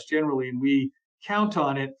market for us generally, and we count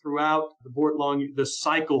on it throughout the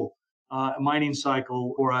cycle, mining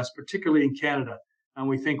cycle for us, particularly in Canada. And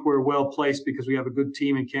we think we're well placed because we have a good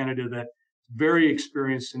team in Canada that's very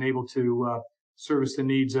experienced and able to service the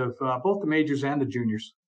needs of both the majors and the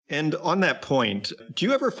juniors. And on that point, do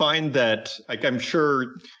you ever find that, like, I'm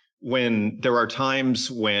sure when there are times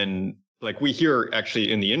when, like we hear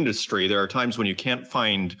actually in the industry, there are times when you can't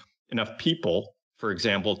find enough people, for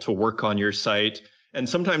example, to work on your site. And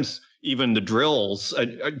sometimes even the drills,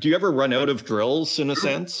 do you ever run out of drills in a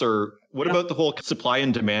sense, or What about the whole supply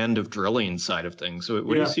and demand of drilling side of things? So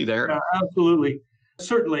what do you see there? Yeah, absolutely.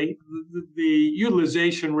 Certainly, the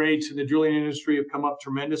utilization rates in the drilling industry have come up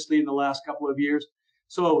tremendously in the last couple of years.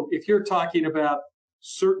 So if you're talking about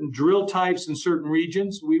certain drill types in certain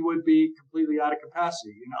regions, we would be completely out of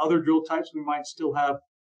capacity. In other drill types, we might still have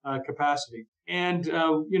capacity. And,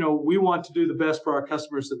 we want to do the best for our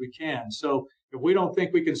customers that we can. So if we don't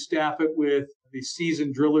think we can staff it with the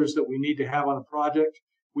seasoned drillers that we need to have on a project,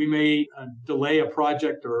 we may delay a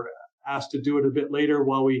project or ask to do it a bit later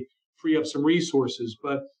while we free up some resources.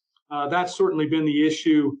 But that's certainly been the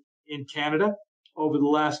issue in Canada over the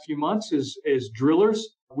last few months is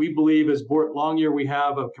drillers. We believe as Boart Longyear, we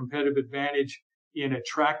have a competitive advantage in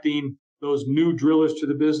attracting those new drillers to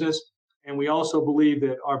the business. And we also believe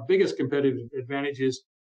that our biggest competitive advantage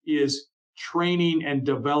is training and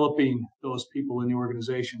developing those people in the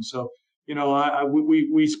organization. So,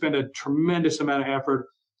 we spend a tremendous amount of effort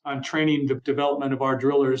on training the development of our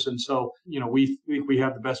drillers. And so, we think we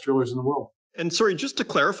have the best drillers in the world. And sorry, just to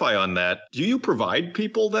clarify on that, do you provide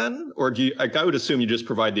people then? Or I would assume you just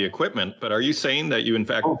provide the equipment, but are you saying that you in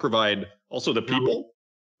fact provide also the people?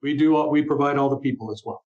 We do. We provide all the people as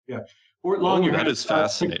well. Yeah. Boart Longyear that is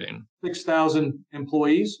fascinating. 6,000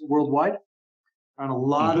 employees worldwide. And a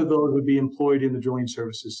lot of those would be employed in the drilling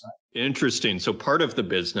services side. Interesting. So part of the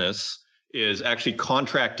business is actually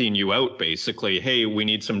contracting you out, basically. Hey, we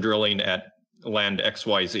need some drilling at land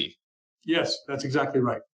XYZ. Yes, that's exactly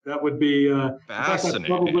right. That would be fascinating. That's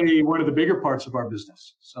probably one of the bigger parts of our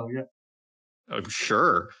business. So, yeah. Oh,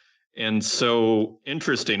 sure. And so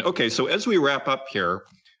interesting. Okay, so as we wrap up here,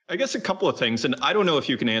 I guess a couple of things, and I don't know if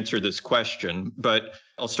you can answer this question, but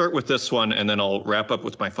I'll start with this one and then I'll wrap up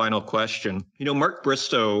with my final question. Mark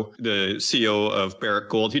Bristow, the CEO of Barrick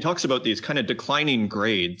Gold, he talks about these kind of declining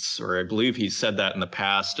grades, or I believe he said that in the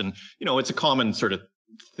past. And, it's a common sort of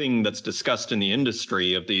thing that's discussed in the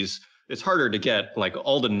industry of these. It's harder to get like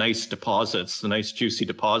all the nice deposits, the nice juicy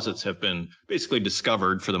deposits have been basically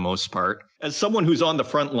discovered for the most part. As someone who's on the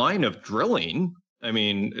front line of drilling, I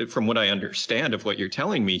mean, from what I understand of what you're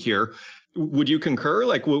telling me here, would you concur?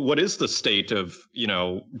 Like, what is the state of,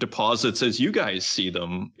 deposits as you guys see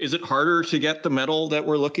them? Is it harder to get the metal that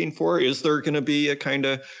we're looking for? Is there going to be a kind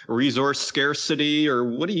of resource scarcity, or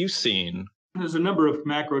what are you seeing? There's a number of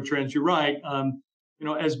macro trends. You're right.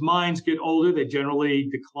 As mines get older, they generally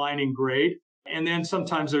decline in grade. And then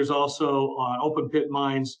sometimes there's also on open pit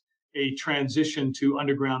mines, a transition to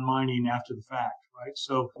underground mining after the fact. Right?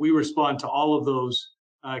 So we respond to all of those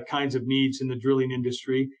kinds of needs in the drilling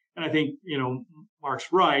industry. And I think,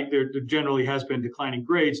 Mark's right, there generally has been declining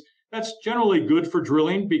grades. That's generally good for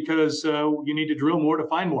drilling because you need to drill more to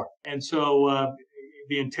find more. And so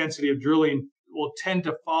the intensity of drilling will tend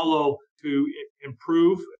to follow to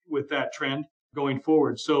improve with that trend going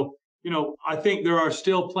forward. So, I think there are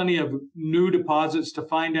still plenty of new deposits to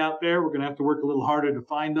find out there. We're going to have to work a little harder to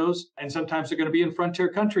find those. And sometimes they're going to be in frontier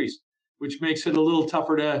countries, which makes it a little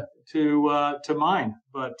tougher to mine.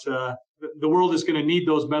 But the world is going to need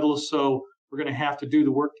those metals, so we're going to have to do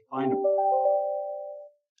the work to find them.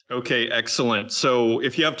 Okay, excellent. So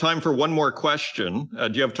if you have time for one more question,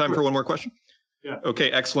 do you have time for one more question? Yeah.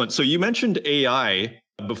 Okay, excellent. So you mentioned AI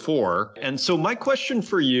before. And so my question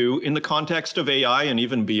for you in the context of AI and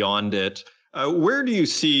even beyond it, where do you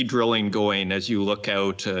see drilling going as you look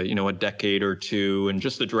out, a decade or two, and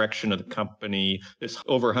just the direction of the company, this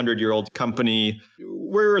over 100-year-old company?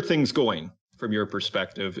 Where are things going from your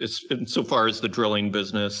perspective, so far as the drilling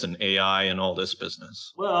business and AI and all this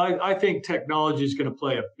business? Well, I think technology is going to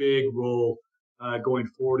play a big role going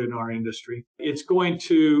forward in our industry. It's going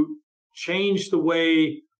to change the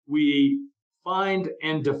way we find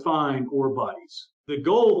and define ore bodies. The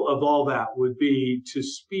goal of all that would be to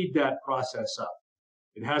speed that process up.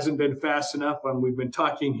 It hasn't been fast enough, and we've been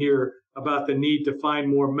talking here about the need to find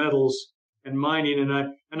more metals and mining,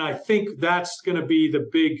 and I think that's going to be the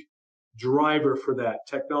big driver for that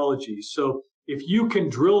technology. So if you can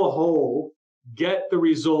drill a hole, get the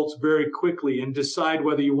results very quickly, and decide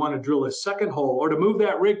whether you want to drill a second hole or to move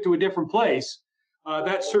that rig to a different place,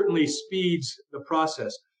 that certainly speeds the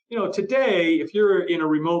process. Today, if you're in a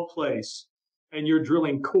remote place and you're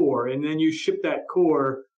drilling core, and then you ship that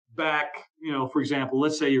core back, for example,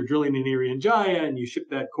 let's say you're drilling in Irian Jaya and you ship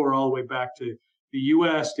that core all the way back to the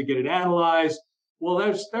US to get it analyzed. Well,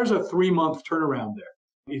 there's a 3-month turnaround there.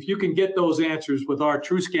 If you can get those answers with our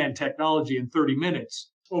TrueScan technology in 30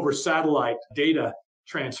 minutes over satellite data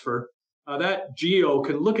transfer, that geo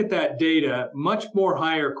can look at that data much more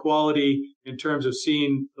higher quality in terms of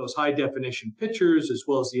seeing those high definition pictures, as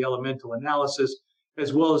well as the elemental analysis,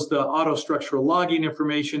 as well as the auto structural logging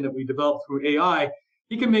information that we developed through AI.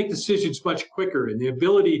 he can make decisions much quicker, and the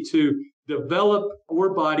ability to develop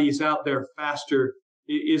ore bodies out there faster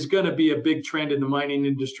is going to be a big trend in the mining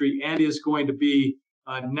industry and is going to be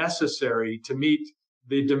necessary to meet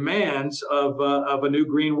the demands of a new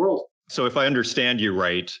green world. So if I understand you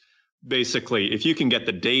right, basically, if you can get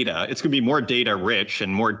the data, it's going to be more data rich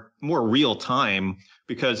and more real time,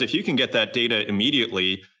 because if you can get that data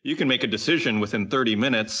immediately, you can make a decision within 30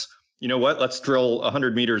 minutes. You know what, let's drill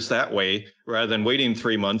 100 meters that way rather than waiting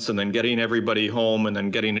 3 months and then getting everybody home and then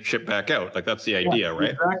getting it shipped back out. Like, that's the idea,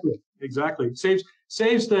 right? Exactly.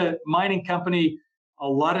 Saves the mining company a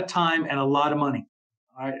lot of time and a lot of money.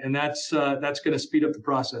 All right, and that's going to speed up the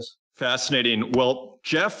process. Fascinating. Well,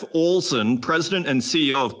 Jeff Olsen, President and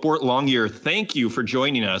CEO of Boart Longyear, thank you for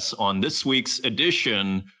joining us on this week's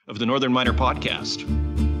edition of the Northern Miner Podcast.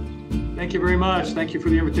 Thank you very much. Thank you for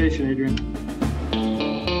the invitation, Adrian.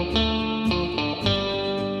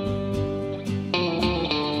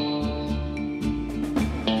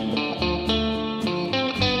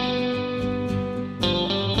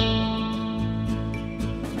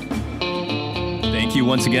 Thank you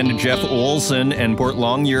once again to Jeff Olsen and Boart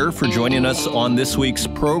Longyear for joining us on this week's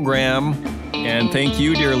program. And thank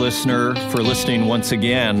you, dear listener, for listening once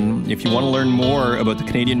again. If you want to learn more about the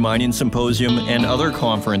Canadian Mining Symposium and other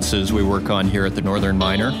conferences we work on here at the Northern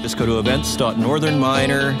Miner, just go to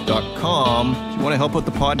events.northernminer.com. If you want to help with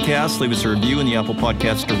the podcast, leave us a review in the Apple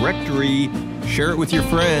Podcast directory, share it with your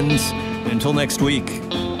friends. And until next week,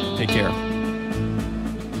 take care.